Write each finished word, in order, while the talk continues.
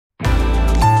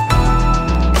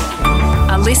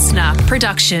listener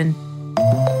production.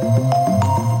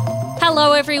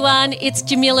 Hello everyone, it's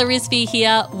Jamila Rizvi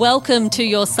here. Welcome to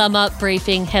your summer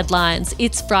briefing headlines.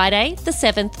 It's Friday, the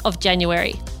 7th of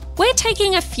January. We're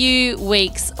taking a few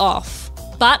weeks off,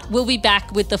 but we'll be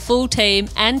back with the full team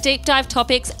and deep dive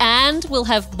topics, and we'll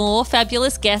have more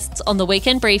fabulous guests on the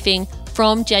weekend briefing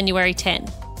from January 10.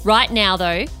 Right now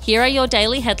though, here are your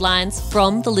daily headlines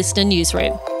from the Listener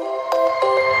Newsroom.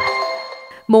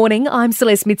 Morning, I'm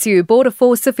Celeste Mitsu. Border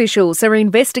Force officials are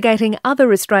investigating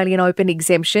other Australian Open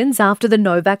exemptions after the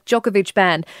Novak Djokovic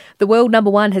ban. The world number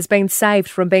one has been saved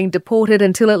from being deported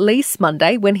until at least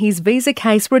Monday when his visa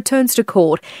case returns to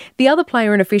court. The other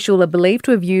player and official are believed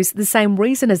to have used the same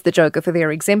reason as the Joker for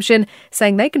their exemption,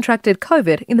 saying they contracted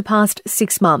COVID in the past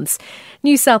 6 months.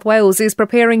 New South Wales is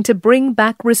preparing to bring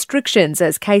back restrictions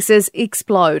as cases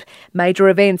explode. Major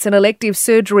events and elective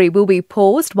surgery will be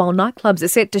paused while nightclubs are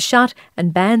set to shut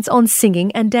and bans on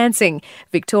singing and dancing.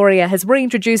 Victoria has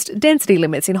reintroduced density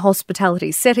limits in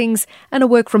hospitality settings and a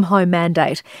work-from-home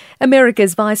mandate.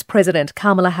 America's Vice President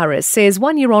Kamala Harris says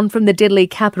 1 year on from the deadly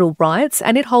Capitol riots,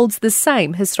 and it holds the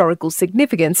same historical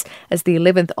significance as the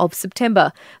 11th of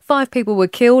September. 5 people were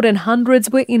killed and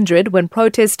hundreds were injured when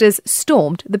protesters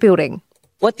stormed the building.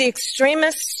 What the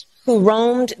extremists who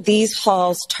roamed these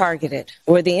halls targeted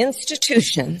were the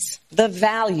institutions, the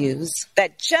values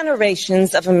that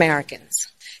generations of Americans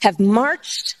have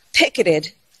marched,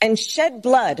 picketed, and shed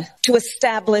blood to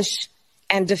establish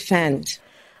and defend.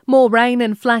 More rain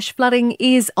and flash flooding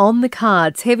is on the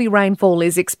cards. Heavy rainfall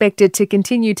is expected to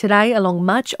continue today along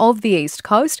much of the east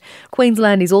coast.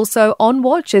 Queensland is also on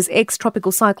watch as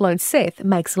ex-tropical cyclone Seth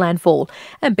makes landfall.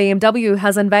 And BMW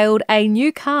has unveiled a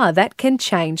new car that can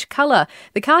change colour.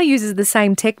 The car uses the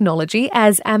same technology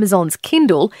as Amazon's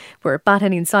Kindle, where a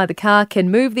button inside the car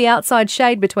can move the outside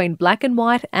shade between black and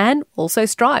white and also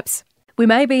stripes. We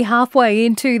may be halfway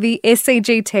into the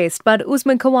SCG test, but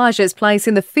Usman Khawaja's place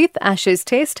in the 5th Ashes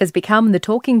test has become the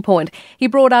talking point. He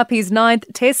brought up his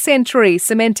 9th test century,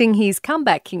 cementing his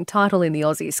comeback king title in the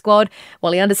Aussie squad.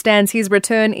 While he understands his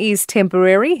return is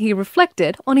temporary, he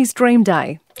reflected on his dream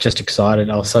day. Just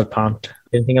excited. I was so pumped.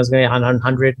 Didn't think I was going to get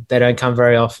 100. They don't come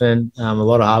very often. A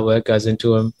lot of hard work goes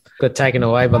into them. Got taken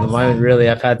away by the moment, really.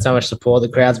 I've had so much support. The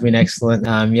crowd's been excellent.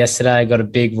 Yesterday I got a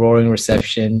big roaring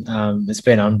reception. It's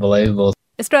been unbelievable.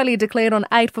 Australia declared on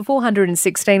 8 for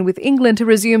 416, with England to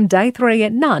resume day 3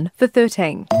 at none for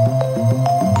 13.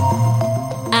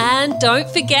 And don't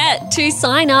forget to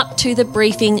sign up to the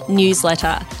Briefing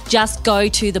newsletter. Just go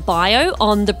to the bio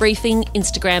on the Briefing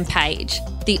Instagram page.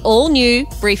 The all-new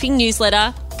Briefing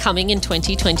newsletter coming in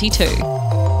 2022.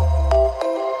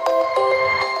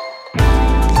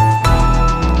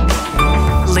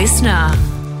 Listener.